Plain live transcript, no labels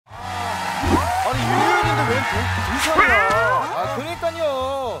아니 일요일인데 웬 등산이야? 아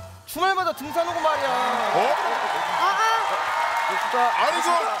그러니까요. 주말마다 등산 오고 말이야. 아니 그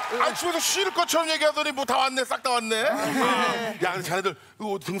아침에서 쉬는 것처럼 얘기하더니 뭐 다 왔네, 싹 다 왔네. 야, 근데 자네들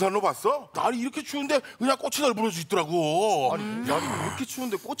이거 등산로 봤어? 날이 이렇게 추운데 그냥 꽃이 널브러져 있더라고. 아니 날이 이렇게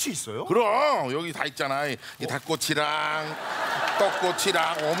추운데 꽃이 있어요? 그럼 여기 다 있잖아. 이 닭꽃이랑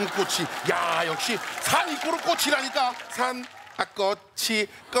떡꽃이랑 어묵꽃이. 야, 역시 산 이꼬르 꽃이라니까. 산 꽃이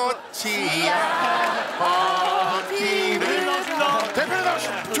꽃이야. 어디를 대표님 나오시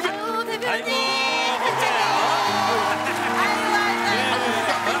준비. 대표님.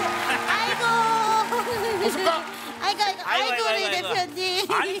 아이고 우리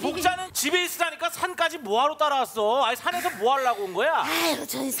대표님. 아니 복자는 집에 있으라니까 산까지 뭐하러 따라왔어? 아니 산에서 뭐 하려고 온 거야? 아이고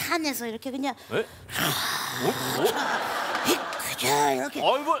저희 산에서 이렇게 그냥 에? 그냥 이렇게.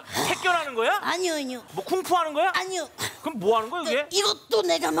 뭐 택견하는 거야? 아니요. 뭐 쿵푸 하는 거야? 아니요. 그럼 뭐 하는 거야 이게? 이것도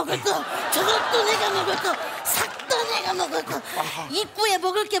내가 먹을 거, 저것도 내가 먹을 거, 싹도 내가 먹을 거. 입구에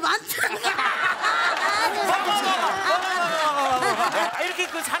먹을 게 많더라. 이렇게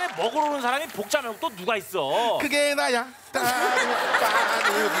그 산에 먹으러 오는 사람이 복자 말고 또 누가 있어? 그게 나야.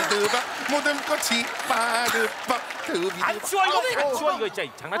 빠르비드바 모든 꽃이 빠르바드비드바. 안 치워 이거. 안 치워 이거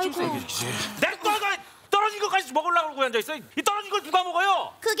진짜 장난치고 있어. 내가 떨어진 것까지 먹으려고 그러고 앉아 있어. 이 떨어진 걸 누가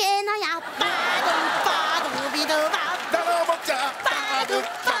먹어요? 그게 나야. 빠르비드바. 나눠 먹자.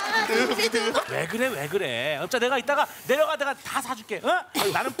 빠르바드비드바. 왜 그래? 어차 내가 이따가 내려가다가 다 사줄게. 어?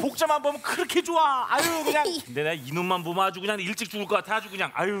 나는 복자만 보면 그렇게 좋아. 아유 그냥. 근데 내가 이놈만 보면 아주 그냥 일찍 죽을 것 같아. 아주 그냥.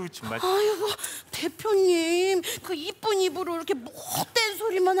 아유 정말. 아이고 대표님 그 이쁜 입으로 이렇게 못된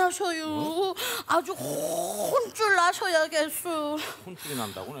소리만 하셔요. 아주 혼쭐 나셔야겠어. 혼쭐이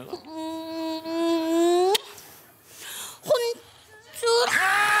난다고 내가? 혼쭐.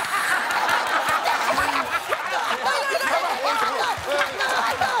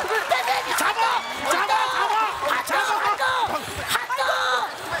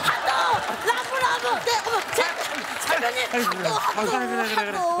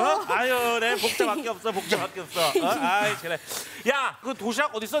 그래. 아유, 내 복자밖에 없어. 아이, 그래. 야, 그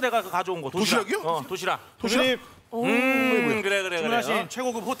도시락 어디 있어? 내가 그 가져온 거. 도시락이요? 도시락. 도시락? 그래. 주문하신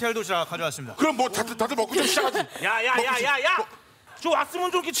최고급 호텔 도시락 가져왔습니다. 그럼 뭐 다들 먹고 좀 시작하지. 야. 저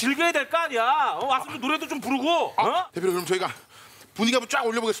왔으면 좀 이렇게 즐겨야 될 거 아니야. 왔으면 노래도 좀 부르고. 대표님 그럼 저희가 분위기 한번 쫙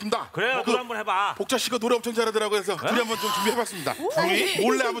올려보겠습니다. 그래, 그거 한번 해봐. 복자 씨가 노래 엄청 잘하더라고 해서 둘이 한번 좀 준비해봤습니다. 우리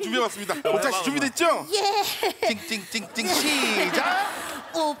몰래 한번 준비해봤습니다. 복자 씨 준비됐죠? 예. 찡찡찡찡 시작.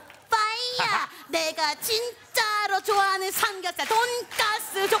 오빠야, 내가 진짜로 좋아하는 삼겹살,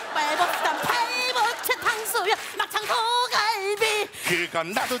 돈가스, 족발, 보쌈, 팔보채, 탕수육, 막창, 소갈비.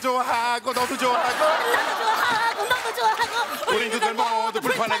 그건 나도 좋아하고 너도 좋아하고 나도 좋아하고 너도 좋아하고 우리 그걸 모두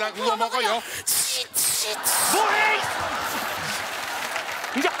불판에다 구워 먹어요. 뭐해?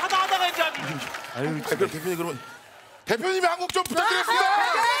 이제 하다가 이제 아유, 대표님 그러면 대표님이 한 곡 좀 부탁드리겠습니다.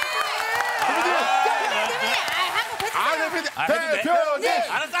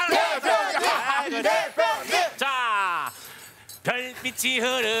 대표님. 자, 별빛이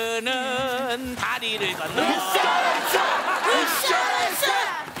흐르는 다리를 건너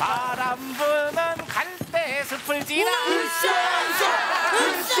바람 부는 갈대 숲을 지나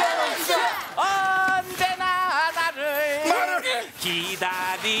언제나 나를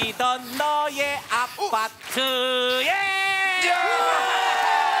기다리던 너의 아파트에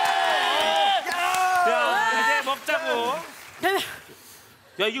야, 이제 먹자고.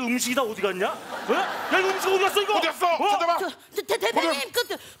 야, 이 음식이 다 어디 갔냐? 어? 야, 이 음식 어디 갔어 이거? 어디 갔어? 찾아봐. 대표님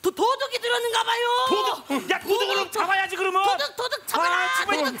도둑이 들었는가 봐요. 도둑? 야, 도둑을 잡아야지 그러면. 도둑 잡아라.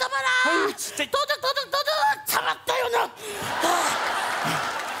 도둑 잡아라. 진짜. 도둑 잡았다요 너.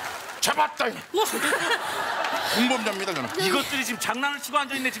 잡았다. 공범자입니다 저는. 이것들이 지금 장난을 치고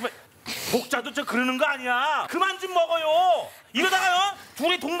앉아있네 지금. 복자도 저 그러는 거 아니야. 그만 좀 먹어요. 이러다가요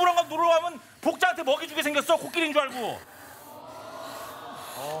둘이 동물원가 놀러 가면 복자한테 먹이 주게 생겼어. 코끼리인 줄 알고.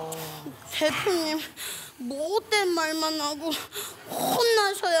 대표님 못된 말만 하고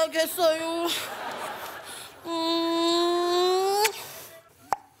혼나셔야겠어요.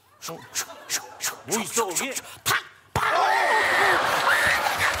 뭐 있어 거기? 탁!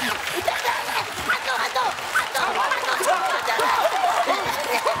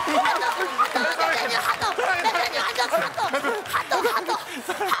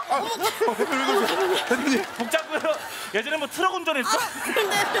 대표님. 복잡고요. 예전에 뭐 트럭 운전했어? 근데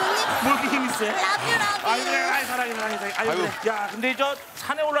대표님 뭘 이렇게 힘이 세? 라뷰. 아유, 사랑해. 아유, 야, 근데 저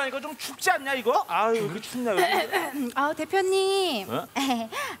산에 올라가니까 좀 춥지 않냐 이거? 아유, 왜 이렇게 춥냐 여기? 아 대표님. 어?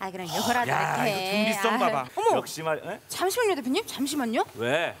 아 그럼 요거라도 야, 이렇게. 이거 준비성 봐봐. 어머. 역시 말. 에? 잠시만요 대표님. 잠시만요.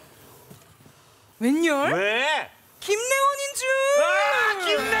 왜? 웬열? 왜? 김래원인 줄. 아,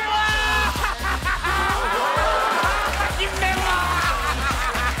 김래원!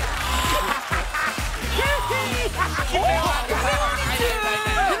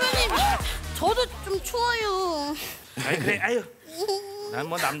 아이, 그래, 아유. 난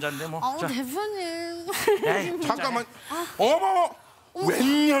뭐 남잔데 뭐. 아우 자. 대표님. 에이, 잠깐만. 어머,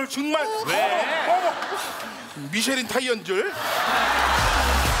 웬열 정말. 왜? 어머, 미쉐린 타이어인 줄.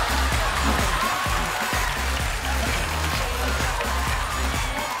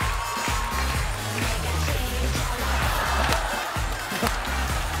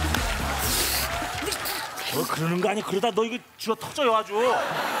 그러는 거 아니야? 그러다 너 이거 쥐어 터져요 아주.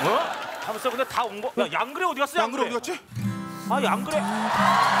 하면서 근데 다 온 거. 야, 양그래 어디 갔어? 양그래 어디 갔지? 아, 양그래.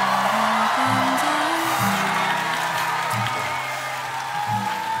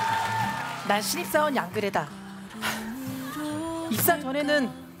 난 신입사원 양그래다. 입사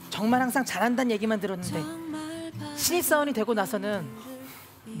전에는 정말 항상 잘한다는 얘기만 들었는데 신입사원이 되고 나서는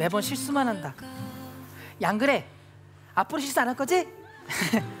매번 실수만 한다. 양그래, 앞으로 실수 안 할 거지?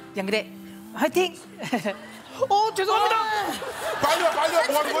 양그래, 화이팅! 죄송합니다. 빨리 와, 빨리 와.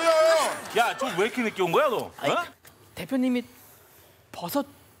 뭐 하는 거야? 야, 저 왜 이렇게 늦게 온 거야 너? 대표님이 버섯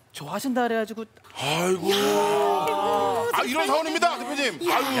좋아하신다 그래가지고. 아이고. 아, 이런 사원입니다,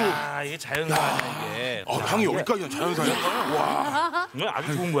 대표님. 아유. 야, 이게 자연사야 이게. 향이 여기까지야, 자연사야. 와. 이거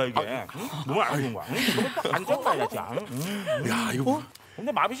아주 좋은 거야 이게. 너무 아주 좋은 거야. 이거 안 좋은 거야 진짜. 야, 이거.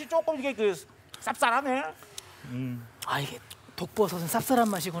 근데 마비씨 조금 이게 그 쌉쌀하네. 아, 이게 독버섯은 쌉쌀한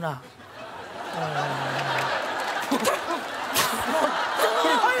맛이구나.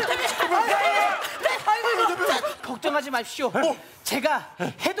 걱정하지 마십시오. 제가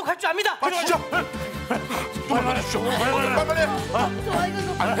해독할 줄 압니다. 아, 진짜? 빨리 해주십시오. 빨리.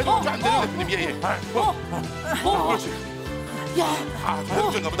 아, 해도 안 되는 대표님. 예. 그렇지. 아,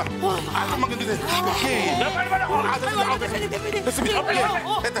 잘해주셨나 보다. 아, 좀만 견디세요. 예. 야, 빨리. 아, 됐습니다. 빨리.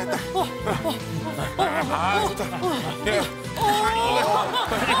 됐다. 아, 좋다. 예.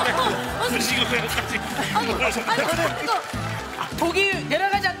 독이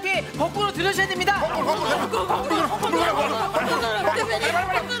내려가지 않게 거꾸로 들으셔야 됩니다.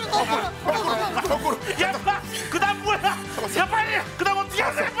 야, 그다음 뭐야? 야, 빨리. 그다음 어떻게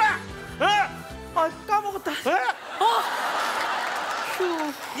하세요? 아, 까먹었다.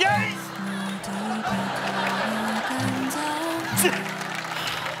 야,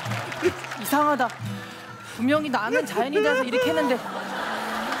 이상하다. 분명히 나는 자연인이라서 이렇게 했는데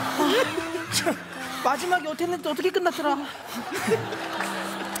마지막에 어떻게 끝났더라.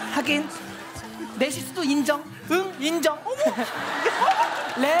 하긴 내 실수도 인정. 응, 인정.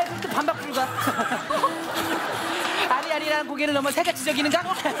 랩도 반박 불가. 아리아리라는 고개를 넘어 새가 지저귀는가?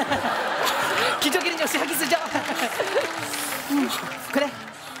 기저귀는 역시 하기 쓰죠. 그래,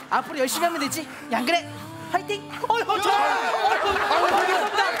 앞으로 열심히 하면 되지. 양그래, 화이팅!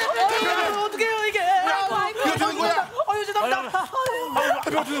 어떡해요 이게. 이거 되는 거야? 죄송합니다.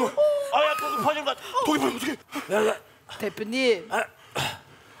 야, 독이 퍼진 것. 독이 보면 어떡해? 대표님,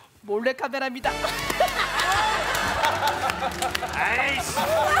 몰래 카메라입니다. 아이씨.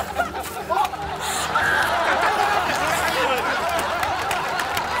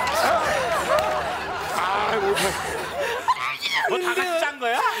 너다 같이 짠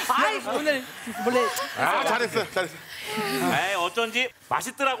거야? 아이, 오늘 몰래. 아, 잘했어. 에이, 어쩐지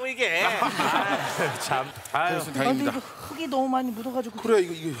맛있더라고 이게. 참. 아유. 잘했으면 근데 다행입니다. 이거 흙이 너무 많이 묻어가지고. 그래,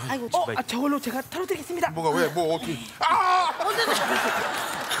 이거. 아이고, 저걸로 제가 털어드리겠습니다. 뭐가 왜? 뭐 어떻게? 아!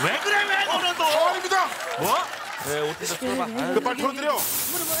 왜 그래 왜 너는 너? 사원입니다. 뭐? 네, 옷에서 풀어봐. 그 빨리 털어드려.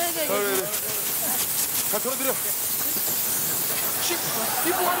 잘 털어드려. 이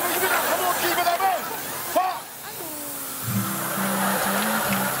뭐 하는 거야? 입에 나가면 입에 나면. 봐.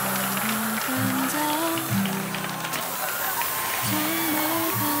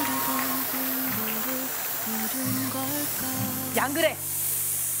 양그래,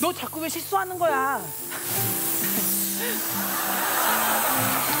 너 자꾸 왜 실수하는 거야?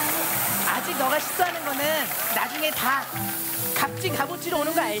 아직 너가 실수하는 거는 나중에 다 값진 값어치로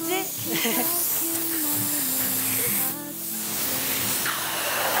오는 거 알지?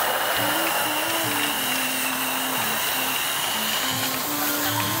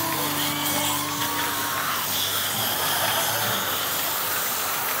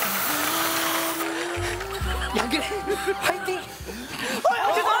 양그래, 화이팅!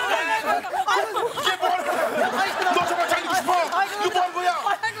 이게 뭐야? 너 정말 잘리고 싶어? 이거 뭐 하는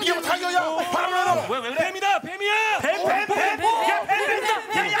거야? 이게 뭐 타이어야? 바람을 넣어. 왜 그래? 뱀이다, 뱀이야. 뱀.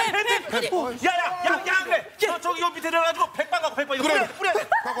 야, 그래. 너 저기 요 밑에 내려가지고 백방 갖고 백방 이거 그래. 뿌려.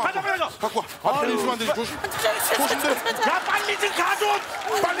 가자. 갖고 와. 아, 있으면 안 되지. 조심들. 야, 빨리 좀 가줘.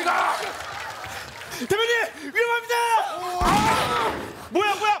 빨리 가. 대표님 위험합니다.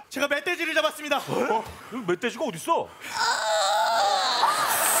 뭐야? 제가 멧돼지를 잡았습니다. 멧돼지가 어딨어?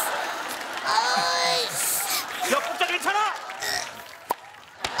 야, 복자 괜찮아?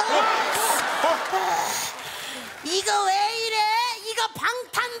 이거 왜 이래? 이거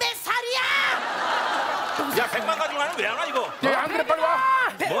방탄백살이야. 야 100만 가지고 가는 왜 안 와 이거? 야, 안 그래 빨리 와.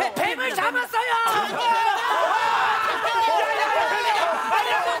 뱀을 잡았어요.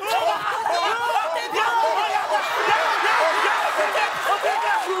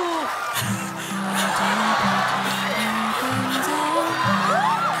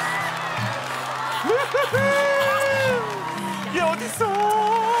 얘 어딨어?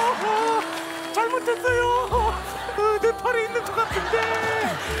 잘못했어요. 내 팔에 있는 것 같은데.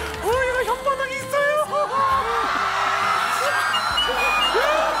 얘가 혓바닥이 있어요.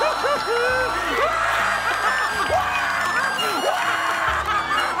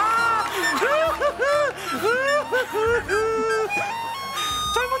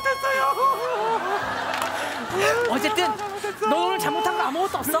 잘못했어요. 어쨌든 너 오늘 잘못한 거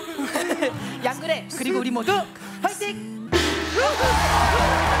아무것도 없어. 양그래 그리고 우리 모두 화이팅.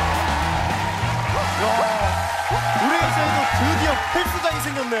 우리 회사에도 드디어 헬스장이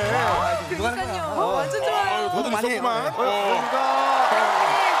생겼네. 그러니까요. 완전 좋아요. 더도 있었구만.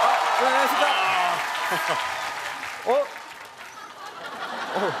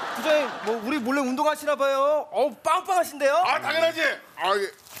 부장님, 뭐 우리 몰래 운동하시나 봐요. 빵빵하신데요? 아, 당연하지.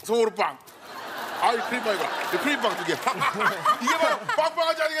 이게 송으로 빵. 이 크림빵이다. 크림빵 2개. 이게 바로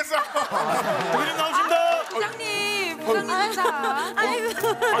빵빵하지 않겠어? 대표님 나오신다. 부장님 인사. 아이고.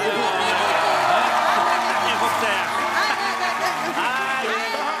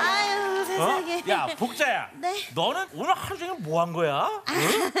 아유 세상에. 야 복자야. 네. 너는 오늘 하루 종일 뭐 한 거야?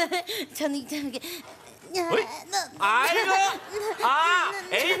 저는 야, 아이고.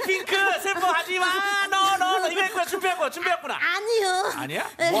 에이핑크 슬퍼하지 마. 너 이거 했구나. 준비했구나. 아니요. 아니야?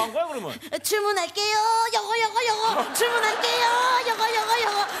 뭐 한 거야 그러면? 주문할게요. 요거 주문할게요. 요거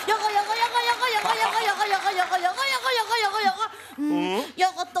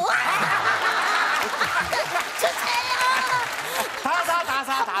요것도 주세요. 다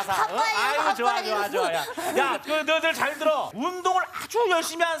사. 아이고 좋아. 야, 너희들 잘 들어. 운동을 아주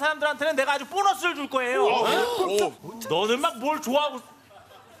열심히 하는 사람들한테는 내가 아주 보너스를 줄 거예요. 너는 막 뭘 좋아하고?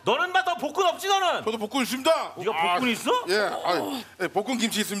 너는 막 너 복근 없지 너는? 저도 복근 있습니다. 네가 복근 있어? 예, 복근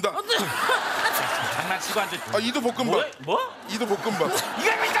김치 있습니다. 장난치고 앉아. 이도 볶음밥. 뭐? 이도 볶음밥.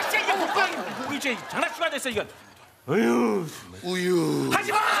 이거 왜 자식 이거 복근 이제 장난치고 앉았어 이건. 어휴. 우유.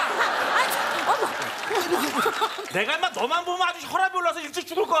 하지 마. 내가 인마 너만 보면 아주 혈압이 올라서 일찍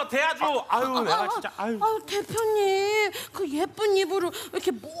죽을 것 같아 아주. 아유 내가 진짜 아유. 대표님 그 예쁜 입으로 왜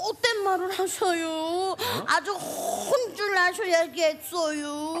이렇게 못된 말을 하셔요? 아주 혼줄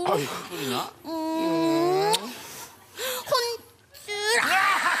나셔야겠어요. 소리나? 혼줄.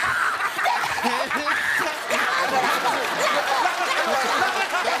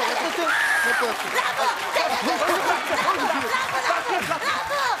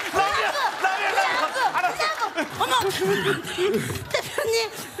 어머,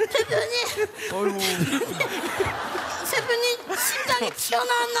 대표님. 대표님 심장이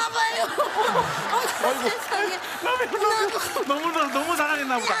튀어나왔나 봐요. 어머, 세상에. 너무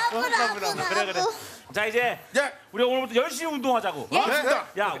사랑했나 보다. 그래. 자 이제 우리 오늘부터 열심히 운동하자고.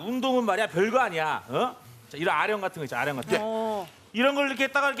 야 운동은 말이야 별거 아니야. 자, 이런 아령 같은 거 있잖아. 아령 같은 거. 이런 걸 이렇게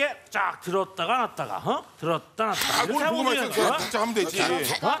했다가 이렇게 쫙 들었다가 놨다가 들었다 놨다가 뭘 보고만 있어. 진짜 하면 되지.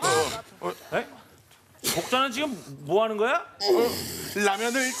 복자는 지금 뭐 하는 거야?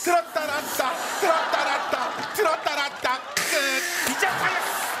 라면을 들었다 놨다 끝. 진짜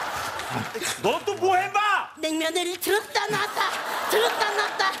너 또 뭐 해봐? 냉면을 들었다 놨다 끝.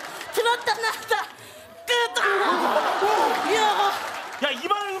 야 이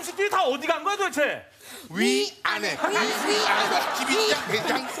많은 음식들이 다 어디 간 거야 도대체? 위안에 집이장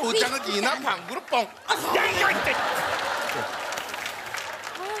대장 소장을 지나 방구로 뻥. 야 이거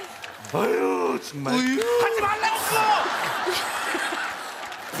아유 정말 하지 말라고.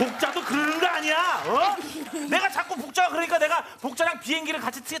 복자도 그러는 거 아니야? 내가 자꾸 복자가 그러니까 내가 복자랑 비행기를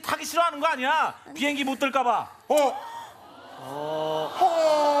같이 타기 싫어하는 거 아니야? 비행기 못 들까 봐.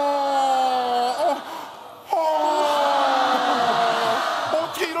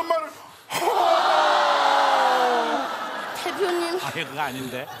 어떻게 이런 말을? 대표님 아니 그거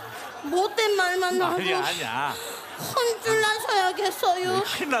아닌데. 못된 말만 나오고 아니야. 혼줄 나셔야겠어요.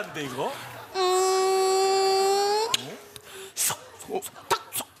 큰일 났는데 이거.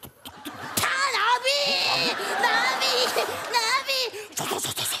 나비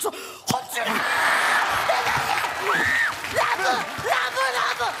혼줄 라브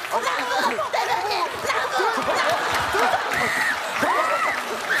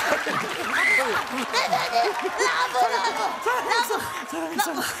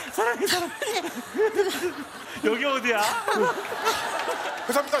대표님 사랑해. 여기 어디야?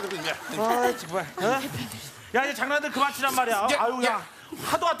 감사합니다 대표님. 아 정말. 야 이제 장난들 그만 치란 말이야. 아유 야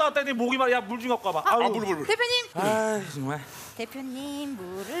하도 왔다 갔다 했더니 목이 말이야 물 좀 갖고 와봐. 아유 물. 대표님. 아 정말. 대표님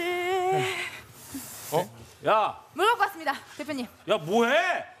물을. 야. 물 갖고 왔습니다. 대표님. 야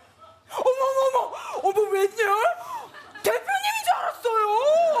뭐해? 어머 웬열? 대표님인 줄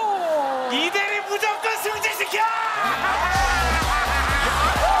알았어요. 이대리 무조건 승진시켜!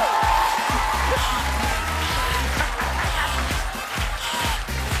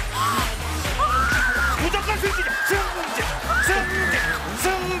 무조건 승진!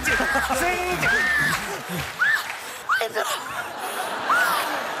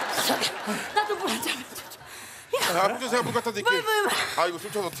 나도 물 한 잔. 아버지 제가 물 갖다 드릴게요. 아이고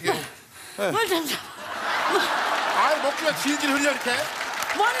술 쳐서 어떻게? 물 좀 줘. 아이 먹기가 질질 흘려 이렇게.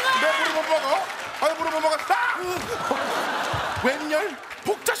 뭐하는 거야? 내 물을 못 먹어? 아이 물을 못 먹어. 웬열?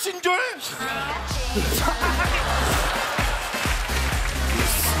 복자신 줄?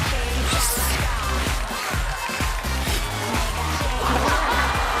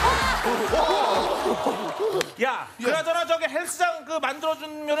 야, 그나저나 저기 헬스장 그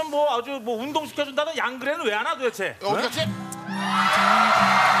만들어주면은 뭐 아주 뭐 운동 시켜준다는 양그래는 왜 안 와 도대체? 어디 갔지?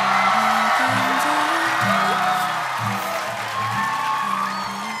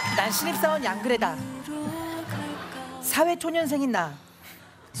 난 신입사원 양그래다. 사회초년생인 나,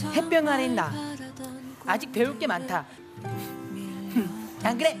 햇병 아래인 나, 아직 배울 게 많다.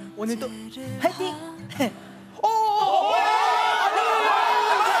 양그래 오늘도 화이팅!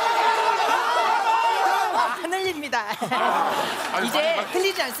 하늘입니다. 이제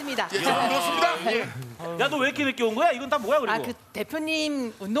흘리지 않습니다. 그렇습니다. 야, 너 왜 이렇게 늦게 온 거야? 이건 다 뭐야 그리고? 아, 그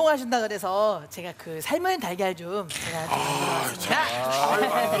대표님 운동하신다 그래서 제가 그 삶은 달걀 좀 제가 좀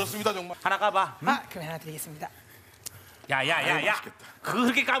그렇습니다 정말. 하나 까봐. 응? 아, 그럼 하나 드리겠습니다. 야.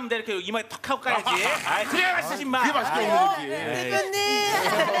 그렇게 까면 돼 이렇게 이마에 턱 하고 까야지. 아, 그래야 맛있지 마. 그게 맛있게 먹는 거지. 대표님.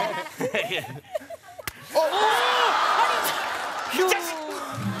 이 자식.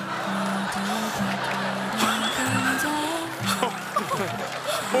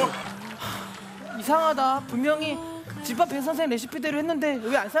 이상하다. 분명히 집밥 배 선생 레시피대로 했는데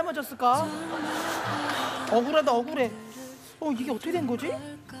왜 안 삶아졌을까? 억울하다 억울해. 이게 어떻게 된 거지?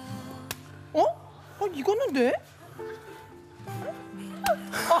 익었는데?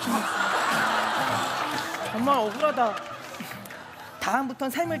 정말 억울하다. 다음부턴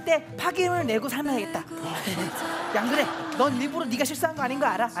삶을 때 파김을 내고 삶아야겠다. 양그래, 넌 일부러 네가 실수한 거 아닌 거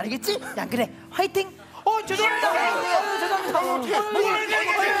알아? 알겠지? 양그래, 화이팅! 죄송합니다.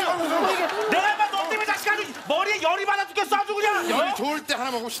 내가 인마 너 때문에 자식 아주 머리에 열이 받아 죽겠어 아주 그냥. 열이 좋을 때 하나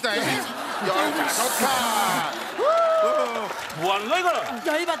먹읍시다. 열 좋다. 뭐 하는 거야 이거는?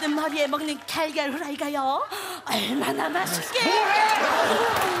 열받은 머리에 먹는 달걀 후라이가요. 얼마나 맛있게.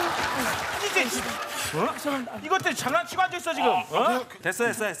 이것 때문에 장난치고 앉아있어 지금. 됐어.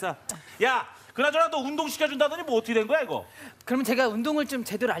 야, 그나저나 너 운동 시켜준다더니 뭐 어떻게 된 거야 이거? 그러면 제가 운동을 좀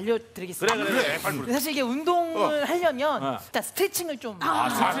제대로 알려드리겠습니다. 그래. 사실 이게 운동을 하려면 일단 스트레칭을 좀.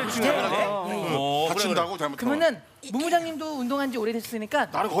 다친다고 잘못하면. 그러면은 무무장님도 운동한 지 오래됐으니까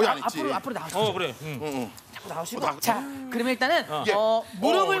나는 거의 안 했지. 앞으로 나오시죠. 그래. 자꾸 나오시고. 자, 그러면 일단은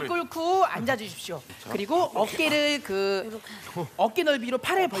무릎을 꿇고 앉아주십시오. 그리고 어깨를 어깨 넓이로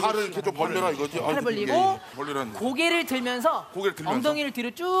팔을 벌리시고. 팔을 이렇게 좀 벌려라 이거지. 팔을 벌리고 벌리라는. 고개를 들면서 엉덩이를 뒤로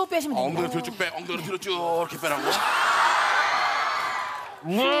쭉 빼시면 됩니다. 엉덩이를 뒤로 쭉 빼. 엉덩이를 뒤로 쭉 이렇게 빼라고.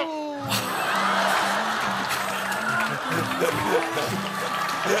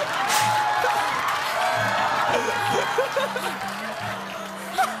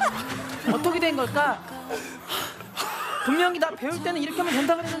 어떻게 된 걸까? 분명히 나 배울 때는 이렇게 하면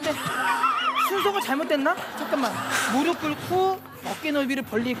된다 그랬는데 순서가 잘못됐나? 잠깐만. 무릎 꿇고 어깨 넓이를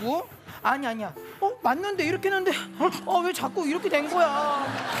벌리고. 아니야. 맞는데 이렇게 했는데 왜 자꾸 이렇게 된 거야?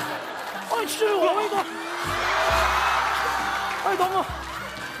 진짜 어이가. 너무.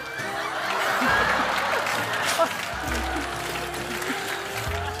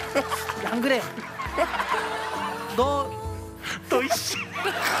 양그래. 너 이씨.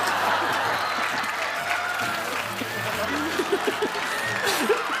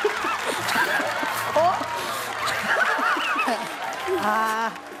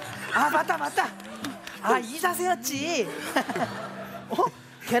 맞다. 이 자세였지.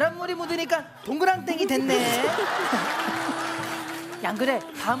 계란물이 묻으니까 동그랑땡이 됐네. 양그래,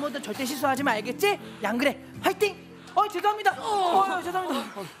 다음부터 절대 실수하지 마, 알겠지? 양그래, 화이팅! 죄송합니다.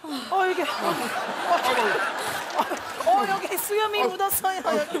 죄송합니다. 이게. 여기 수염이 묻었어요.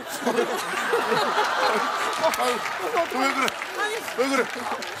 왜 그래?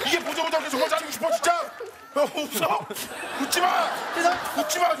 이게 보자마자 이렇게 정말 자르고 싶어 진짜? 웃어? 웃지 마.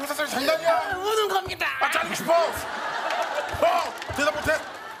 웃지 마. 조사살이 장난이야. 우는 겁니다. 자르고 싶어. 대답 못해.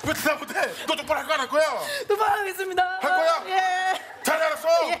 왜 대답 못해? 너 똑바로 할 거야, 안 할 거야? 똑바로 하겠습니다. 할 거야? 예. 잘 알았어.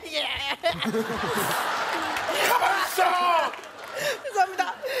 예. 가만 있어.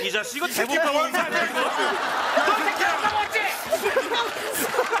 죄송합니다. 이 자식은 대부분 원사 아니야 이거? 너 새끼 안 가봤지?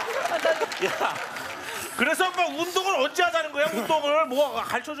 야, 그래서 뭐 운동을 언제 하자는 거야? 운동을 뭐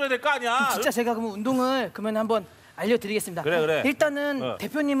가르쳐줘야 될 거 아니야? 진짜 제가 그러면 운동을 그러면 한번 알려드리겠습니다. 그래. 일단은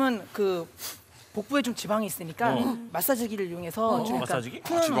대표님은 그 복부에 좀 지방이 있으니까 마사지기를 이용해서 좀 약간 마사지기?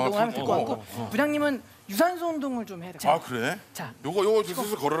 푸는 지방을 운동을 하면 될 것 푸는 같고 부장님은 유산소 운동을 좀 해야 돼요. 아 그래? 자, 요거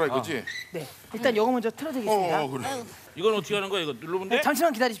슬슬 걸어라 이거지? 네, 일단 요거 먼저 틀어드리겠습니다. 그래. 이건 어떻게 하는 거야? 이거 누르면 돼?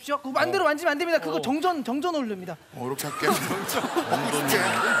 잠시만 기다리십시오. 그거 만대로 만지면 안 됩니다. 그거 정전 올릅니다. 이렇게 할게.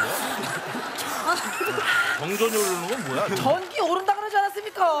 정전이 오르는 건 뭐야? 전기 오른다 그러지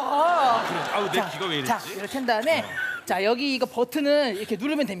않았습니까? 아우 내 귀가 왜 자, 이랬지? 이렇게 한 다음에 자 여기 이거 버튼을 이렇게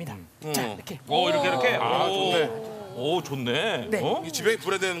누르면 됩니다. 자, 이렇게. 이렇게. 아 좋네. 오 좋네. 네. 어? 이 지방이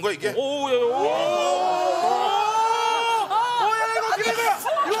불어야 되는 거야 이게? 오, 야, 오.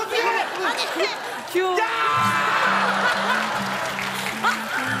 큐.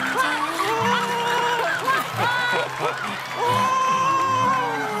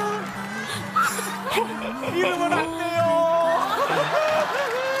 이러면 안 돼요.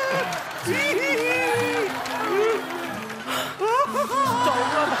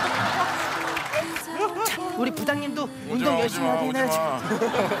 우리 부장님도 운동 열심히 하긴 해야지.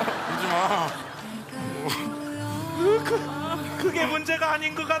 오지 마. 그게 문제가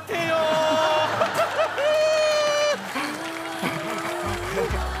아닌 것 같아요.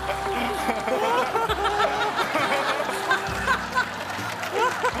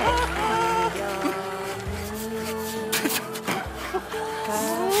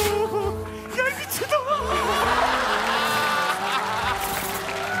 야 미친놈아.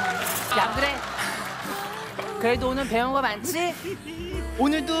 야 그래. 그래도 오늘 배운 거 많지?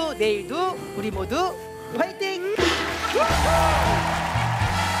 오늘도 내일도 우리 모두 화이팅! 그래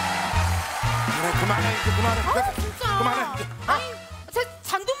그만해 이제 그만해. 진짜. 그만해. 아니, 제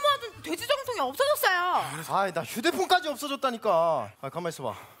잔돈 모아둔 돼지 정통이 없어졌어요. 아이 나 휴대폰까지 없어졌다니까. 아 가만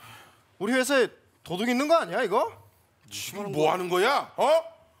있어봐. 우리 회사에 도둑 있는 거 아니야 이거? 지금 뭐 하는 거야?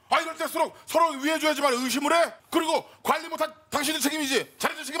 아 이럴 때일수록 서로 위해줘야지만 의심을 해. 그리고 관리 못한 당신의 책임이지.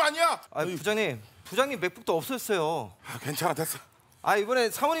 자네들 책임 아니야. 아 부장님 맥북도 없어졌어요. 아, 괜찮아 됐어. 아 이번에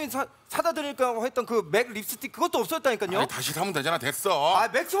사모님이 사다 드릴까 했던 그 맥 립스틱 그것도 없어졌다니까요. 아니, 다시 사면 되잖아 됐어. 아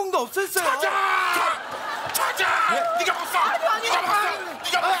맥스봉도 없어졌어요. 찾아! 네가 먹었어. 네가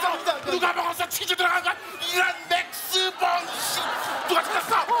먹었어. 아닙니다. 누가 먹었어? 치즈 들어간 건 이런 맥스봉 씨. 누가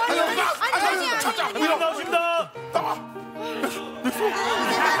찾았어? 누가? 찾아. 이리 나오십니다. 나와.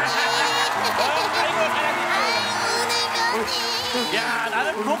 야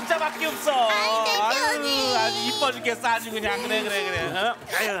나는 구독자밖에 없어. 아주 이뻐 죽겠어. 아주 그냥 그래. 어?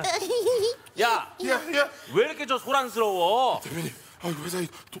 아유. 야, 예. 왜 이렇게 저 소란스러워? 대표님, 이거 회사에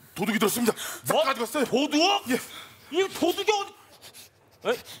도둑이 들었습니다. 뭐? 가져갔어요. 도둑? 예. 이 도둑이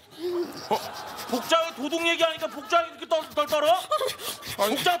어디? 복장에 도둑 얘기하니까 복장이 이렇게 떨어?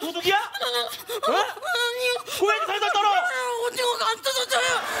 복장 도둑이야? 어? 왜 이렇게 덜덜 떨어? 오징어가 안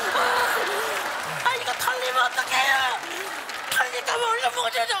뜯어져요. 이거 털리면 어떡해요? 털릴까봐 얼른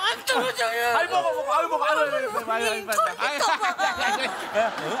먹어줘요. 안 떨어져요. 아이 먹어.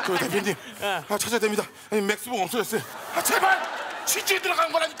 저 대표님, 찾아야 됩니다. 맥스봉 없어졌어요. 제발 치즈에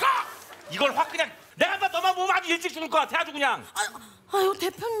들어간 거라니까. 이걸 확 그냥 내가 너만 보면 아주 일찍 죽을 것 같아. 아주 그냥. 아유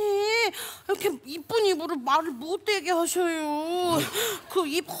대표님 이렇게 이쁜 입으로 말을 못되게 하셔요. 그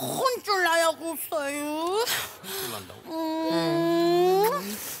입 혼줄 나야고 써요. 혼줄 난다고?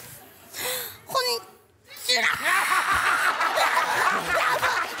 혼줄.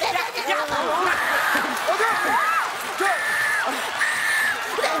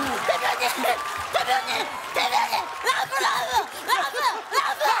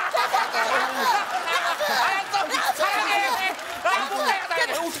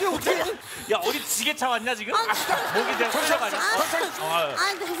 대표님 야 어디 지게차 왔냐 지금? 목이 대고 쏠려가지고.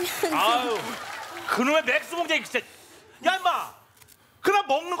 아유 그놈의 맥스봉쟁이 진짜. 야 임마 그럼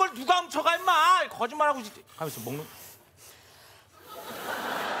먹는 걸 누가 훔쳐가 임마. 거짓말하고 진짜. 가만있어 먹는.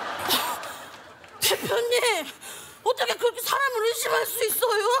 대표님 어떻게 그렇게 사람을 의심할 수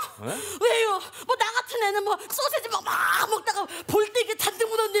있어요? 네? 왜요? 뭐 나 같은 애는 뭐 소세지 막 먹다가 볼때기 잔뜩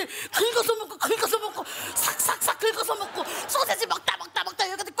묻었는데 긁어서 먹고 삭삭삭 긁어서 먹고 소세지 먹다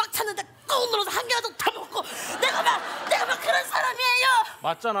여기까지 꽉 찼는데 꾹 눌러서 한 개라도 다 먹고 내가 막 그런 사람이에요.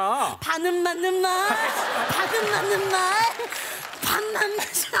 맞잖아. 반은 맞는 말 반만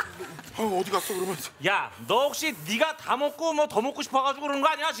맞아. 어디 갔어 그러면? 야 너 혹시 네가 다 먹고 뭐 더 먹고 싶어가지고 그러는 거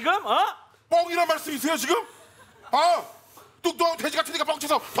아니야 지금? 어? 뻥이란 말씀이세요 지금? 뚱뚱하고 돼지 같으니까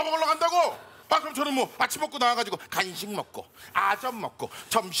뻥쳐서 더 먹으러 간다고. 아 그럼 저는 뭐 아침 먹고 나와가지고 간식 먹고 아점 먹고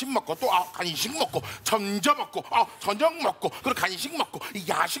점심 먹고 또 간식 먹고 점점 먹고 저녁 먹고 그리고 간식 먹고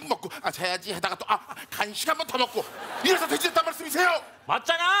야식 먹고 자야지 하다가 또 간식 한 번 더 먹고 이래서 돼지 됐단 말씀이세요?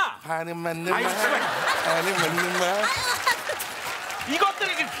 맞잖아. 반은 맞는 말 아이, 씨발. 반은 맞는 말.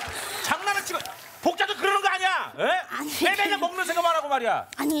 이것들이 장난을 치고 복자도 그러는 거 아니야? 에? 아니, 왜 맨날 먹는 생각만 하고 말이야?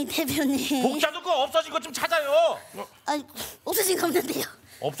 아니 대표님. 복자도 그거 없어진 것 좀 찾아요. 아니 없어진 거 없는데요.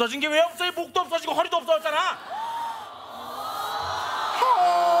 없어진 게 왜 없어요? 목도 없어지고 허리도 없어졌잖아.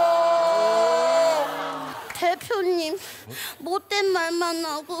 대표님 못된 말만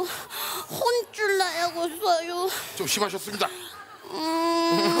하고 혼쭐 나야겠어요. 좀 심하셨습니다.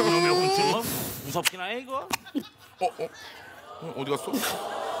 그놈의 혼쭐 무섭긴 하네 이거. 어디 갔어?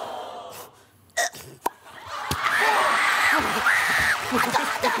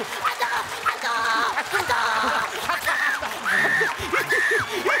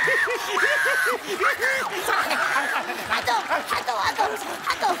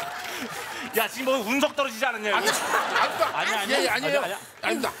 야 지금 뭐 운석 떨어지지 않았냐? 아니야.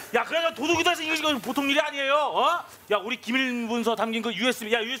 아닙니다. 야 그래도 도둑이 돼서 이거 보통 일이 아니에요. 어? 야 우리 기밀 문서 담긴 그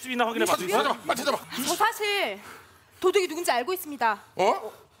USB. 야 USB 있나 확인해 봐. 찾아봐. 저 사실 도둑이 누군지 알고 있습니다.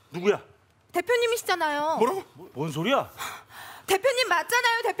 누구야? 대표님이시잖아요. 뭐라고? 뭔 소리야? 대표님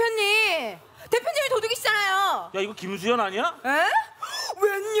맞잖아요, 대표님. 대표님이 도둑이시잖아요. 야 이거 김수현 아니야? 에?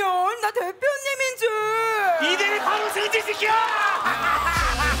 웬열? 나 대표님인 줄. 이들이 바로 승진 새끼야!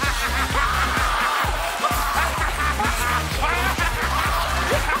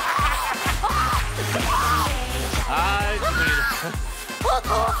 아이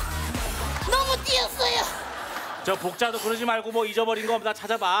너무 뛰었어요. 저 복자도 그러지 말고 뭐 잊어버린 거 없나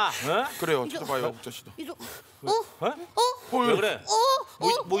찾아봐. 어? 그래요. 찾아봐요, 복자 씨도. 왜 그래?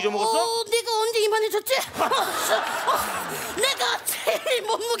 뭐 잊어먹었어? 내가 언제 이만해졌지? 내가 제일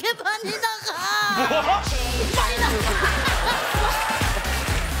몸무게 많이 나가. 뭐? 많이 나가.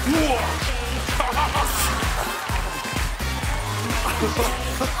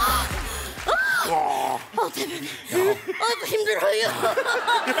 대표님. 아이고 힘들어요.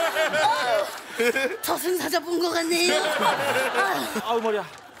 저승사자 본 것 같네요. 아우 머리야.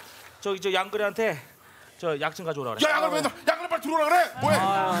 저 양그래한테 저 약 좀 가져오라 그래. 야, 양을 빨리 들어오라 그래. 뭐해?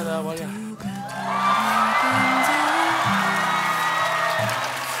 나 머리야.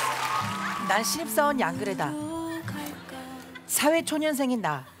 난 신입사원 양그래다. 사회초년생인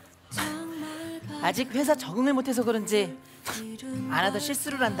나. 아직 회사 적응을 못해서 그런지 안 하던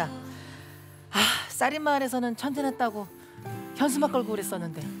실수를 한다. 쌀인마을에서는 천재났다고 현수막 걸고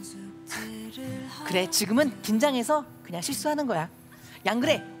그랬었는데. 그래 지금은 긴장해서 그냥 실수하는 거야.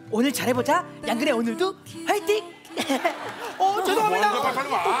 양그래 오늘 잘해보자. 양그래 오늘도 화이팅. 죄송합니다. 빨리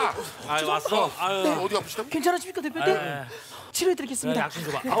와. 아유 왔어. 아유. 어디 아프시다고? 괜찮으십니까 대표님? 치료해드리겠습니다. 약 좀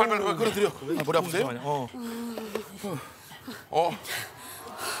줘봐. 빨리 끌어드려. 머리 아프세요?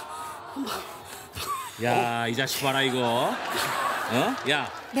 야, 이 자식 봐라 이거. 야,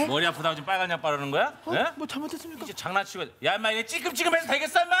 네? 머리 아프다고 지금 빨간 약 바르는 거야? 뭐 잘못했습니까? 이제 장난치고. 야, 인마 이게 찌끔찌끔해서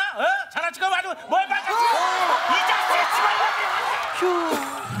되겠어, 인마? 장난치고 아주 뭘 빨간 이 자식 휴.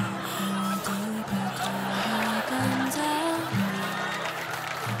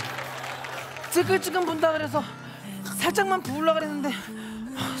 찌글찌글 분다 그래서 살짝만 부으려고 그랬는데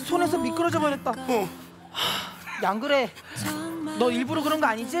손에서 미끄러져 버렸다. 양그래, 너 일부러 그런 거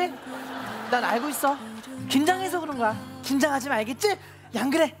아니지? 난 알고 있어. 긴장해서 그런 거야. 긴장하지 말겠지?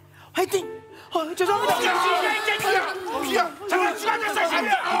 양그래, 화이팅! 죄송합니다. 피야. 장난치고 앉았어,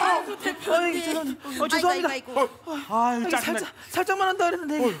 죄송합니다. 아유, 짜증나. 살짝만 한다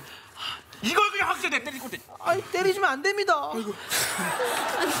그랬는데. 이걸 그냥 확실히 때리고 돼. 때리시면 안 됩니다. 그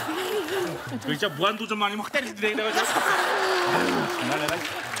진짜 무한도전만 아니면 확 때리는데 내가 정말 내가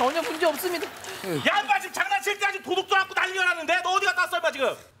전혀 문제 없습니다. 야, 인마 지금 장난칠 때 아주 도둑도 났고 난리가 났는데 너 어디 갔다 왔어, 인마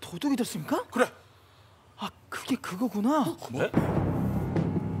지금? 도둑이 됐습니까? 그래. 그게 그거구나. 뭐?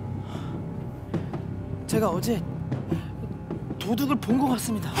 제가 어제 도둑을 본 것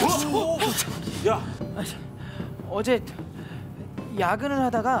같습니다. 야, 어제 야근을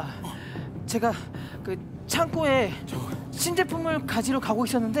하다가 제가 그 창고에 신제품을 가지러 가고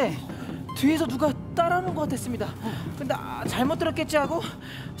있었는데 뒤에서 누가 따라오는 것 같았습니다. 근데 잘못 들었겠지 하고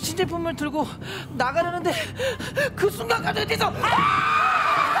신제품을 들고 나가려는데 그 순간 갑자기 뒤에서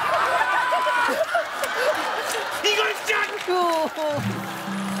이걸 진짜!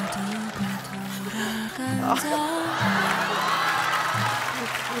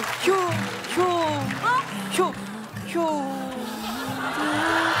 휴.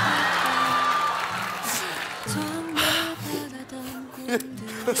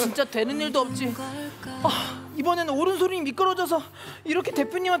 진짜 되는 일도 없지. 이번에는 오른손이 미끄러져서 이렇게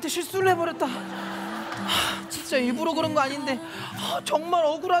대표님한테 실수를 해버렸다. 진짜 일부러 그런 거 아닌데 정말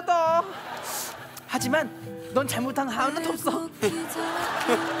억울하다. 하지만 넌 잘못한 거 하나도 없어.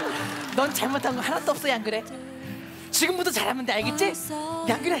 넌 잘못한 거 하나도 없어, 양그래. 지금부터 잘하면 돼, 알겠지?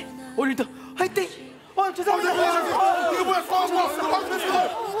 양그래, 오늘도 화이팅! 죄송합니다. 이거 뭐야? 그만!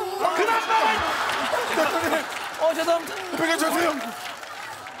 죄송합니다. 괜찮으세요?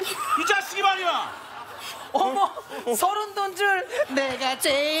 이 자식이 말이야. 어머, 서른 돈 줄 내가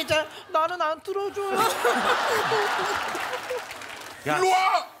제일 잘. 나는 안 틀어줘요. 야, 일로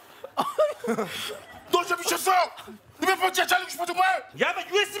와! 너 진짜 미쳤어? 너 몇 번째 잘리고 싶어 정말? 야, 뭐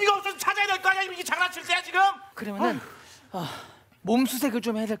USB가 없어서 찾아야 될 거 아니야? 이게 장난칠 때야 지금? 그러면은 몸 수색을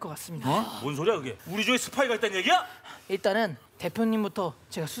좀 해야 될 것 같습니다. 뭔 소리야 그게? 우리 중에 스파이가 있다는 얘기야? 일단은 대표님부터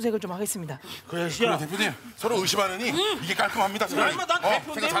제가 수색을 좀 하겠습니다. 그래, 그래 대표님 서로 의심하느니 이게 깔끔합니다. 야, 임마, 난 생각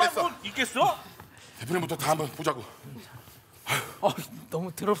대표님만 잘했어. 뭐 있겠어? 대표님부터 다 한번 보자고.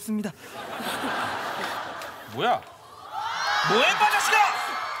 너무 더럽습니다. 뭐야? 뭐해, 빠 자식아?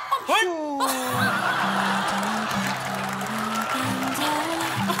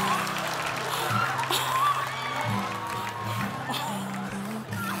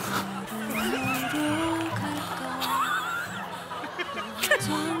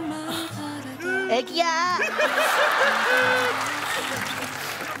 애기야.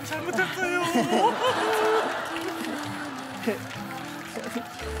 잘못했어요.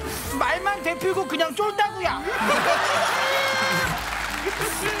 말만 대표고 그냥 쫄다구야.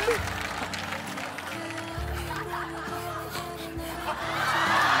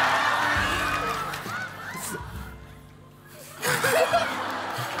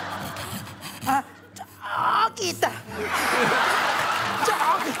 저기 있다.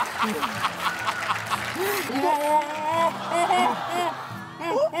 저기.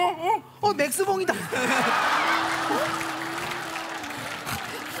 맥스봉이다.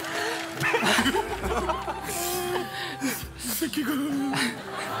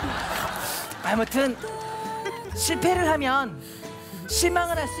 아무튼 실패를 하면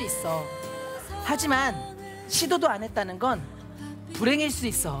실망을 할 수 있어. 하지만 시도도 안 했다는 건 불행일 수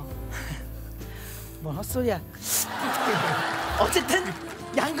있어. 뭐 헛소리야. 어쨌든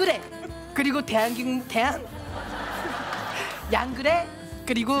양그래 그리고 양그래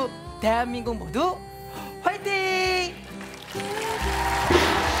그리고 대한민국 모두 화이팅!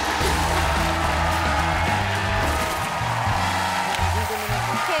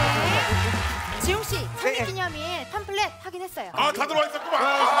 오케이. 지용 씨, 창립 기념일 팜플렛 확인했어요. 아 다들 와 있었구만.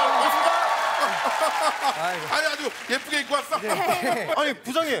 아니 아주 예쁘게 입고 왔어. 아니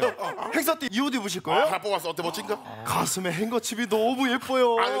부장님 행사 때 이 옷 입으실 거예요? 하나 뽑았어. 어때 멋진가? 가슴에 행거칩이 너무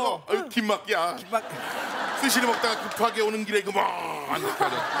예뻐요. 아이고 김막기야. 스시를 먹다가 급하게 오는 길에 이거 안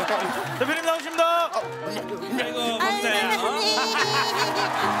급하죠. 대표님 나오십니다. 아이고, 박사야. 대표님.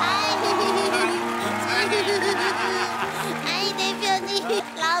 아이 대표님.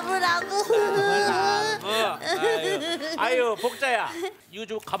 라브라브. 아유, 복자야. 이거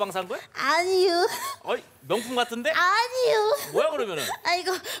좀 가방 산 거야? 아니요. 어이, 명품 같은데? 아니요. 뭐야 그러면은?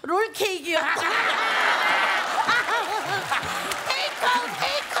 아이고 롤 케이크요.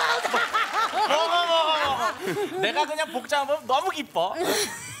 먹어. 내가 그냥 복자 한번 너무 기뻐.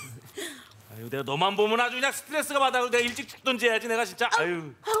 아유, 내가 너만 보면 아주 그냥 스트레스가 받아서 내가 일찍 죽든지 해야지 내가 진짜.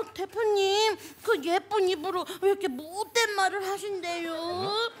 아유. 대표님 그 예쁜 입으로 왜 이렇게 못된 말을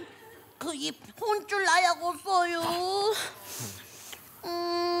하신대요? 그 입 혼줄 나야고 써요.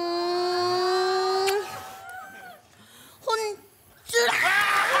 혼줄.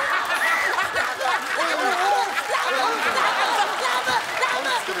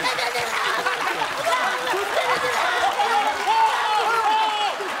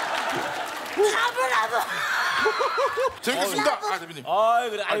 재밌겠습니다. 아 대표님.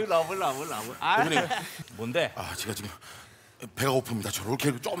 아유, 그래. 아유, 러블. 대표님. 뭔데? 아 제가 지금 배가 고픕니다. 저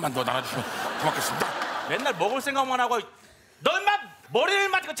롤케이크 조금만 더 나눠주시면 고맙겠습니다. 맨날 먹을 생각만 하고. 너 인마 머리를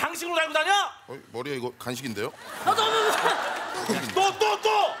맞고 장식으로 달고 다녀? 머리에 이거 간식인데요? 또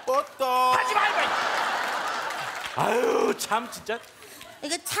하지 마. 아유, 참 진짜.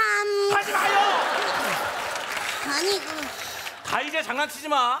 이거 참. 하지 마요. 아니 다 이제 장난치지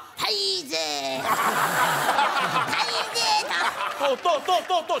마. 다 이제 다. 또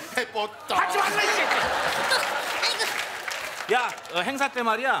해뻗다. 하지 말라 이제. 아이고. 야, 행사 때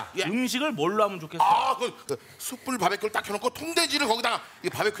말이야. 예. 음식을 뭘로 하면 좋겠어? 아, 그 숯불 바베큐를 딱 켜놓고 통돼지를 거기다가 이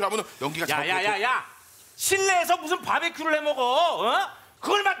바베큐를 하면 연기가 잘. 야야야야. 실내에서 무슨 바베큐를 해 먹어? 어?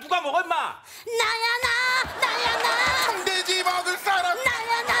 그걸 막 누가 먹어 임마? 나야 나. 통돼지 먹을 사람.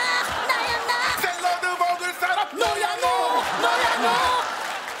 나야 나. 샐러드 먹을 사람. 너야 너.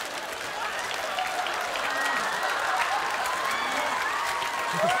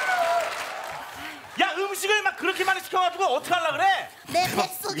 죽으면 어떻게 하려 그래? 내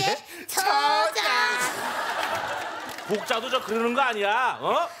뱃속에 저장. 복자도 저 그러는 거 아니야?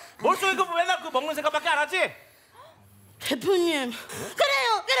 어? 머릿속에 그 맨날 그 먹는 생각밖에 안 하지? 대표님.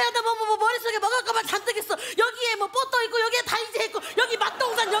 그래요. 나 뭐 머릿속에 먹을 것만 잔뜩 있어. 여기에 뭐 뽀또 있고 여기에 다이제 있고 여기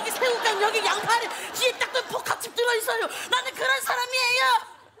맛동산 여기 새우깡 여기 양파리 뒤에 딱또 포카칩 들어있어요. 나는 그런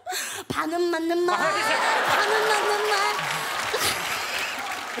사람이에요. 반은 맞는 말, 반은 맞는 말.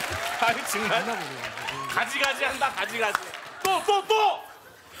 아니 정말 가지가지 한다 가지가지. 또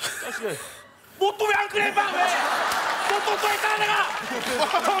자식아 또 왜 안 그래 봐 왜? 또 했잖아 내가.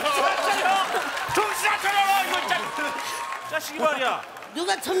 정신 안 차려 이거 진짜. 자식이 말이야.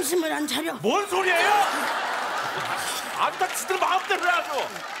 누가 점심을 안 차려? 뭔 소리예요? 아주 다 지들 마음대로 해야죠.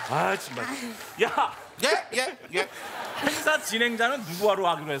 아 정말. 야. 예. 행사 진행자는 누구하러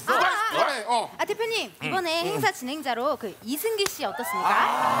하기로 했어? 대표님 이번에 행사 진행자로 그 이승기 씨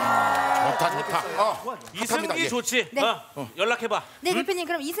어떻습니까? 좋다. 이승기 좋지. 네. 연락해봐. 네 대표님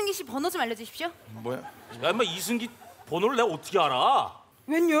그럼 이승기 씨 번호 좀 알려주십시오. 뭐야? 야, 인마 이승기 번호를 내가 어떻게 알아?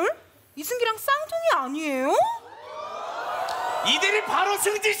 웬열? 이승기랑 쌍둥이 아니에요? 이들이 바로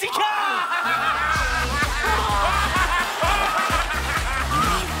승진시켜!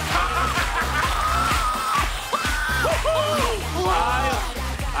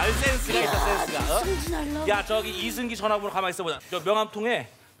 아유, 센스가 있어, 센스가. 어? 야, 저기 이승기 전화번호 가만히 있어보자. 저 명함통에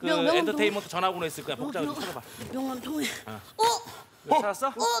그 명함통? 엔터테인먼트 전화번호 있을 거야. 복잡을 좀 찾아봐. 명함통에.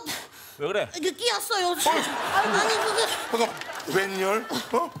 찾았어? 왜 그래? 이게 끼었어요. 아니 그게. 잠깐 웬열?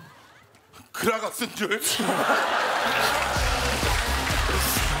 그라가 쓴 줄?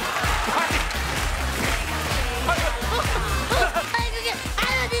 아니 그게.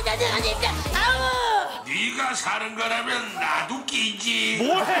 아유 진짜. 아우. 네가 사는 거라면 나도 끼지.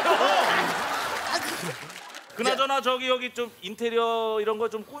 뭐예요? 그나저나 저기 여기 좀 인테리어 이런 거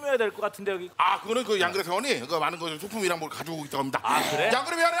좀 꾸며야 될 것 같은데 여기. 그거는 그 양그래 사원이 그 많은 거 소품이랑 뭘 가지고 있다고 합니다. 아 그래?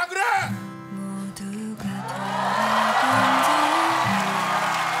 양그래 미안해 양그래.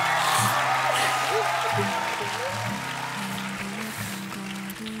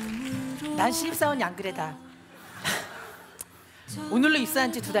 난 신입사원 양그래다. 오늘로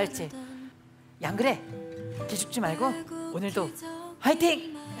입사한 지 2달째. 양그래, 기죽지 말고 오늘도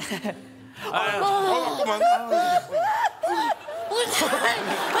화이팅! 잠깐만.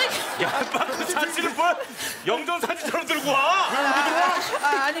 야, 그 사진을 뭐 영정 사진처럼 들고 와?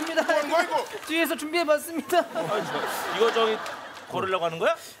 아닙니다. 뭐야 이거? 뒤에서 준비해봤습니다. 이거 저기 걸으려고 하는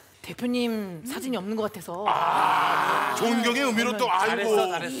거야? 대표님 사진이 없는 것 같아서. 존경의 의미로 또 아이고.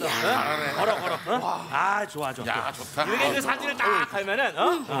 잘했어. 응? 걸어. 응? 아 좋아. 야 좋다. 이렇게 그 사진을 딱 하면은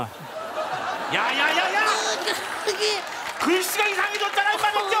야야야야! 글씨가 이상해졌잖아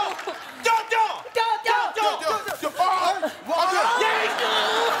임마 좀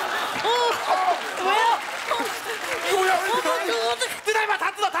뜯어 임마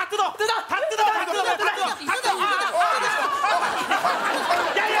다 뜯어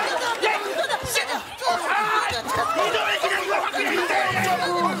야야야 이놈의 그냥 이거 확 그냥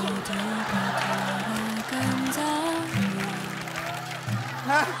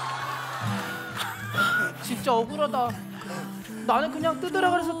진짜 억울하다. 나는 그냥 뜯으라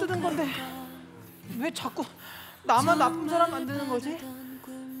그래서 뜯은 건데 왜 자꾸 나만 나쁜 사람 만드는 거지?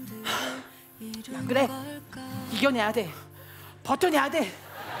 그래, 이겨내야 돼. 버텨내야 돼.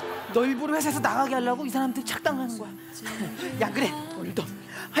 너 일부러 회사에서 나가게 하려고 이 사람들 착당하는 거야. 야 그래, 오늘도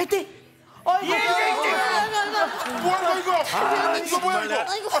화이팅! 뭐하는 거야 이거? 이거 뭐야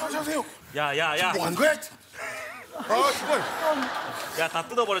이거? 안녕하세요. 야야야 뭐하는 거야? 정말. 야 다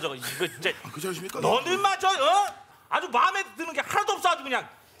뜯어버려 저거 이거 진짜 괜찮으십니까? 너는 마저 아주 마음에 드는 게 하나도 없어 아주 그냥.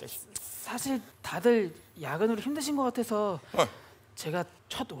 사실 다들 야근으로 힘드신 것 같아서 제가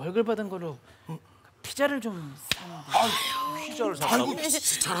첫 월급 받은 걸로 피자를 좀 샀는데. 피자를 샀다고? 아이고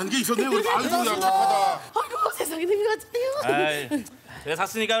잘한 게 있었네요. 아이고 착하다. 아이고 세상에 된 것 같아요. 내가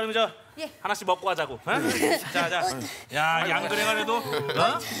샀으니까 그러면 저 하나씩 먹고 가자고. 자. 야 양그래가 그래도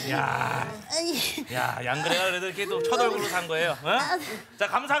야 양그래가 그래도 이렇게 또 첫 얼굴로 산 거예요. 자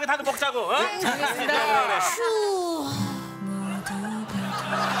감사하게 다들 먹자고. 알겠습니다.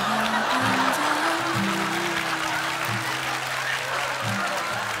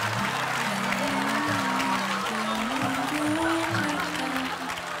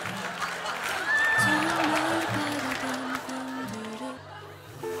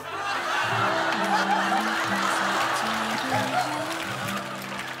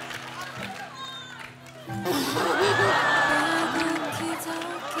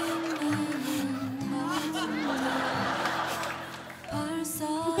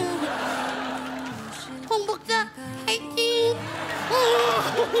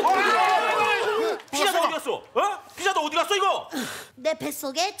 내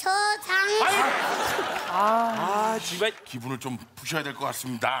뱃속에 저장. 집에 기분을 좀 푸셔야 될 것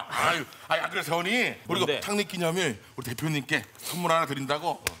같습니다. 그래서 세원이 우리 창립 기념일 우리 대표님께 선물 하나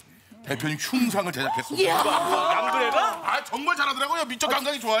드린다고 대표님 흉상을 제작했습니다. 양그래가? 정말 잘하더라고요. 미적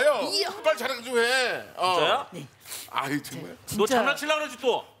감각이 좋아요. 빨리 잘해가지고 해. 진짜야? 네. 정말. 너 장난치려고 그러지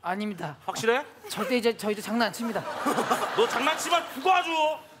또? 아닙니다. 확실해? 절대 저희도 장난 안 칩니다. 너 장난치면 죽어 아주.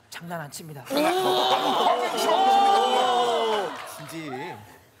 장난 안 칩니다. 진지.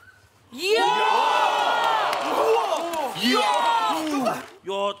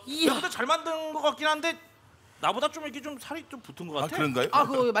 야, 근데 잘 만든 것 같긴 한데 나보다 좀 이렇게 좀 살이 좀 붙은 것 같아. 그런가요?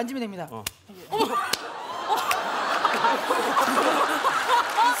 그거 만지면 됩니다.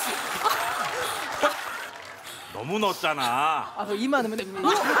 너무 넣었잖아. 그거 이만하면 됩니다.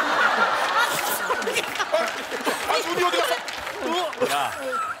 눈이 어디 갔어? 야,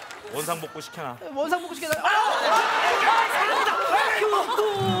 원상복구 시켜놔. 원상 보고 싶겠다.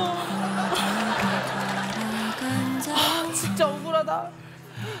 진짜 억울하다.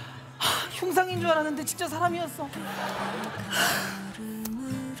 흉상인 줄 알았는데 진짜 사람이었어.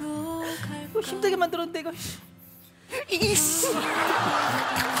 힘들게 만들었는데 이거. 이씨.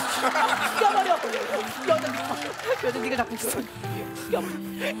 죽여버려. 여자 네가 잡고 있어. 죽여버려.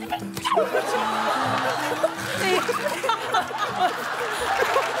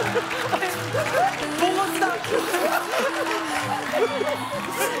 먹었다.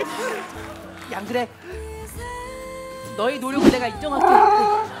 양그래. 너의 노력을 내가 인정할게.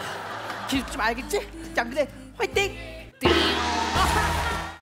 길 좀 알겠지? 양그래. 화이팅.